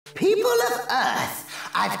People of Earth,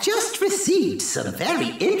 I've just received some very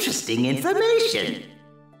interesting information.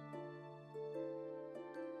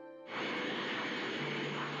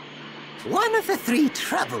 One of the three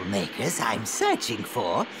troublemakers I'm searching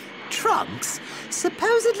for, Trunks,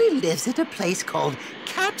 supposedly lives at a place called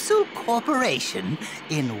Capsule Corporation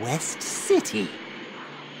in West City.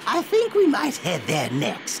 I think we might head there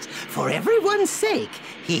next. For everyone's sake,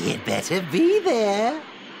 he had better be there.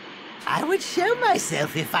 I would show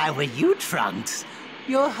myself if I were you, Trunks.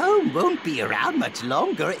 Your home won't be around much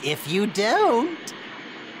longer if you don't.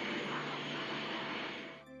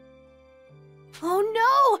 Oh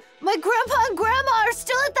no! My grandpa and grandma are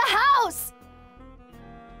still at the house!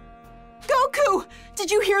 Goku! Did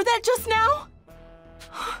you hear that just now?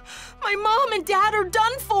 My mom and dad are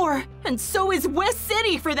done for! And so is West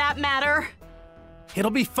City, for that matter! It'll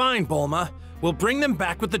be fine, Bulma. We'll bring them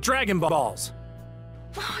back with the Dragon Balls.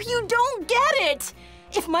 Oh, you don't get it!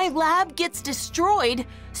 If my lab gets destroyed,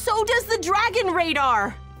 so does the Dragon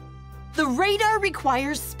Radar! The radar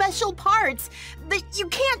requires special parts that you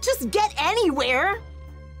can't just get anywhere!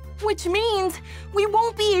 Which means we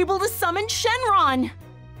won't be able to summon Shenron!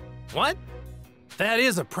 What? That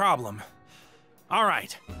is a problem. All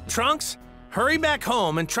right, Trunks, hurry back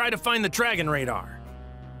home and try to find the Dragon Radar.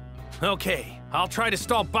 Okay, I'll try to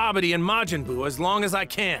stall Babidi and Majin Buu as long as I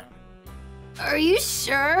can. Are you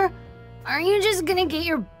sure? Aren't you just gonna get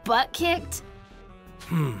your butt kicked?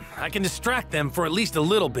 I can distract them for at least a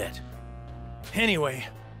little bit. Anyway,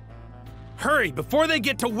 hurry before they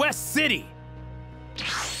get to West City!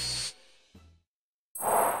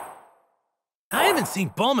 I haven't seen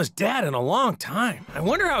Bulma's dad in a long time. I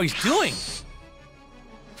wonder how he's doing.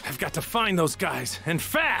 I've got to find those guys, and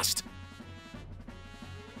fast!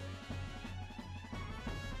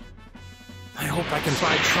 I hope I can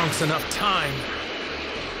buy Trunks enough time.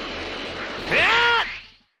 Ah!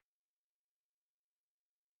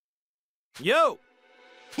 Yo!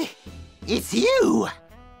 It's you!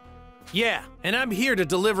 Yeah, and I'm here to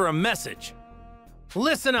deliver a message.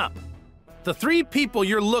 Listen up. The three people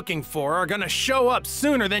you're looking for are gonna show up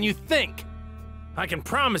sooner than you think. I can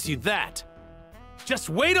promise you that. Just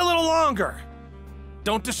wait a little longer.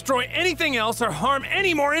 Don't destroy anything else or harm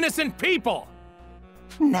any more innocent people.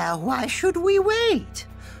 Now why should we wait?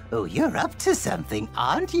 Oh, you're up to something,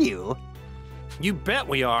 aren't you? You bet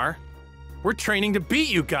we are. We're training to beat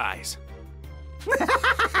you guys.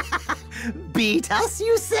 Beat us,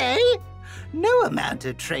 you say? No amount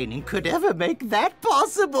of training could ever make that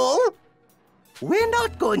possible. We're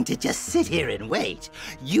not going to just sit here and wait.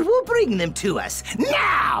 You will bring them to us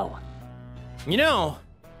now! You know,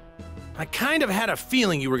 I kind of had a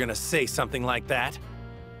feeling you were gonna say something like that.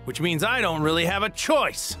 Which means I don't really have a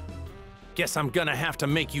choice. Guess I'm gonna have to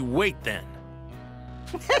make you wait then.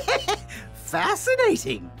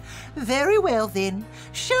 Fascinating. Very well then,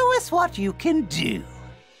 show us what you can do.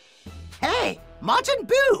 Hey, Majin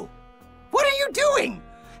Buu! What are you doing?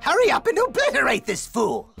 Hurry up and obliterate this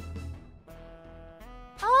fool!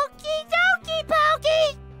 Okie dokie,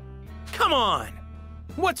 Pokey! Come on!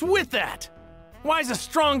 What's with that? Why's a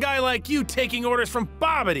strong guy like you taking orders from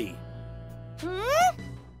Babidi?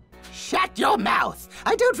 Shut your mouth!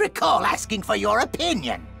 I don't recall asking for your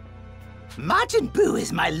opinion. Majin Buu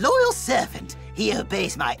is my loyal servant. He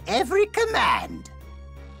obeys my every command.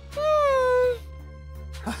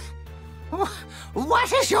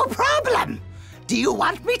 What is your problem? Do you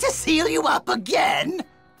want me to seal you up again?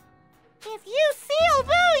 If you seal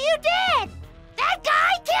Boo, you did! That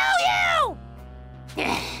guy kill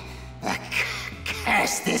you!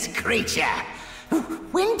 Curse this creature!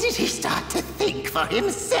 When did he start to think for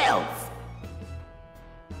himself?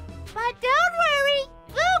 But don't worry,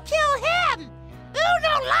 Boo kill him! Boo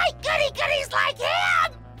don't like goody-goodies like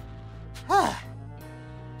him!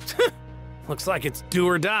 Looks like it's do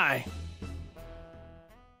or die.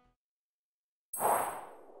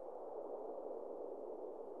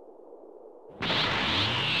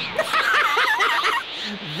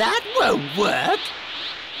 That won't work!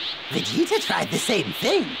 Vegeta tried the same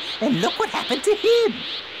thing, and look what happened to him!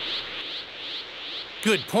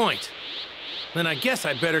 Good point. Then I guess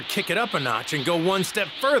I'd better kick it up a notch and go one step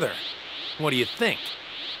further. What do you think?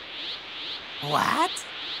 What?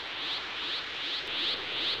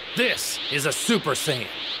 This is a Super Saiyan.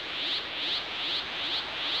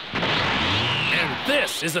 And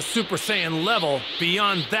this is a Super Saiyan level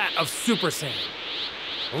beyond that of Super Saiyan.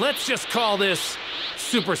 Let's just call this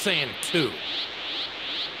Super Saiyan 2.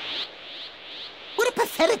 What a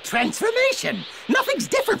pathetic transformation! Nothing's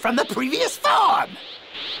different from the previous form!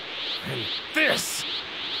 And this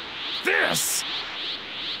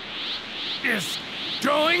is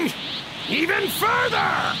going even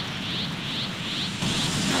further!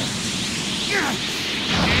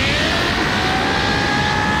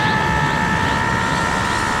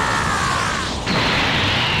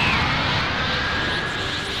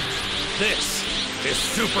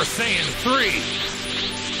 Super Saiyan 3!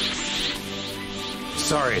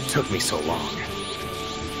 Sorry it took me so long.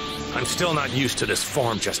 I'm still not used to this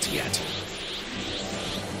form just yet.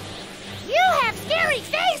 You have scary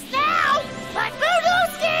face now, but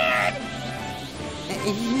Boo-Boo's scared!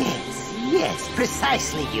 Yes,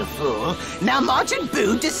 precisely, you fool. Now Majin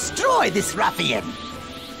Buu, destroy this ruffian!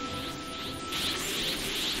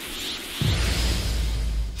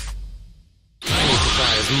 I need to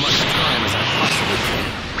buy as much time as I possibly can.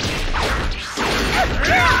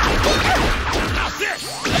 How's this?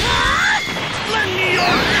 Lend me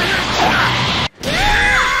your energy!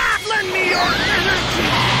 Lend me your energy!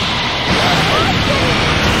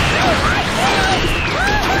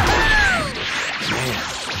 Man,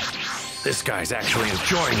 this guy's actually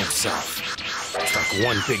enjoying himself. It's like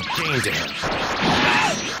one big game to him.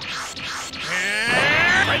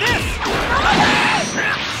 Try this!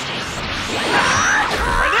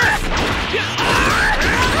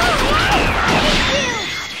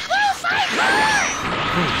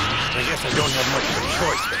 I guess I don't have much of a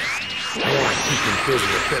choice there. I want to keep him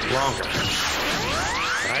busy a bit longer.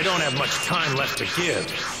 But I don't have much time left to give.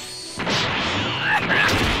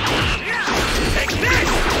 Take this!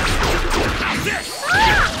 How's this?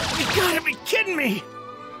 You gotta be kidding me!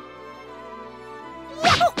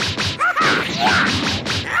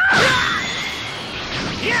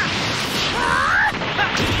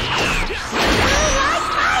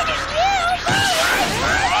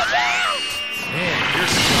 Man, you're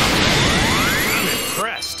strong. I'm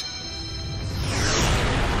impressed.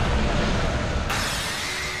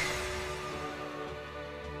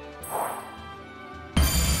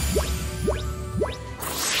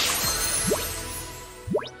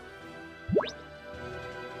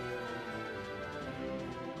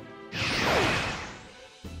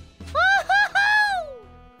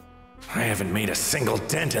 I haven't made a single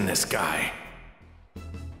dent in this guy.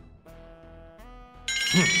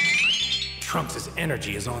 Trunks'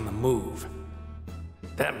 energy is on the move.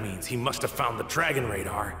 That means he must have found the Dragon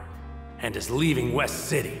Radar and is leaving West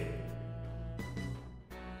City.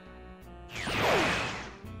 Hey,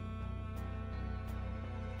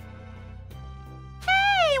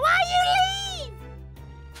 why you leave?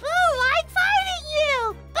 Boo like fighting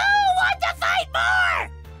you! Boo want to fight more!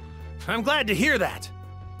 I'm glad to hear that.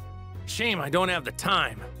 Shame I don't have the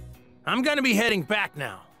time. I'm gonna be heading back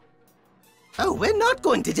now. Oh, we're not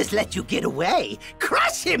going to just let you get away.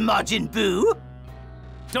 Crush him, Majin Buu!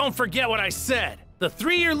 Don't forget what I said. The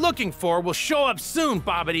 3 you're looking for will show up soon,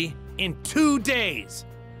 Bobbity. In 2 days.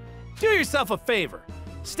 Do yourself a favor.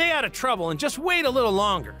 Stay out of trouble and just wait a little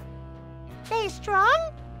longer. They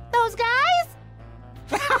strong? Those guys?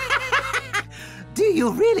 Do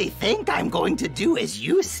you really think I'm going to do as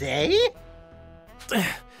you say?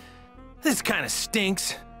 This kind of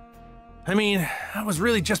stinks. I mean, I was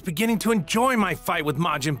really just beginning to enjoy my fight with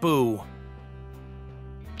Majin Buu.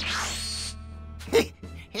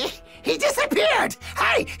 He disappeared!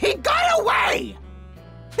 Hey, he got away!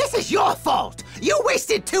 This is your fault! You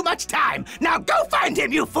wasted too much time! Now go find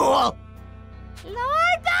him, you fool!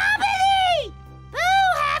 Lord Bobbity!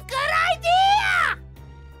 Boo have good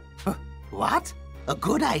idea! What? A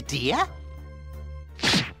good idea?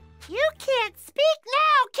 You can't speak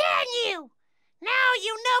now, can you? Now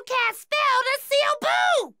you know can't spell to seal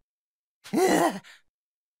Boo!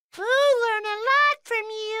 Boo learn a lot from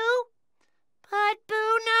you. But Boo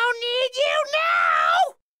no need you now!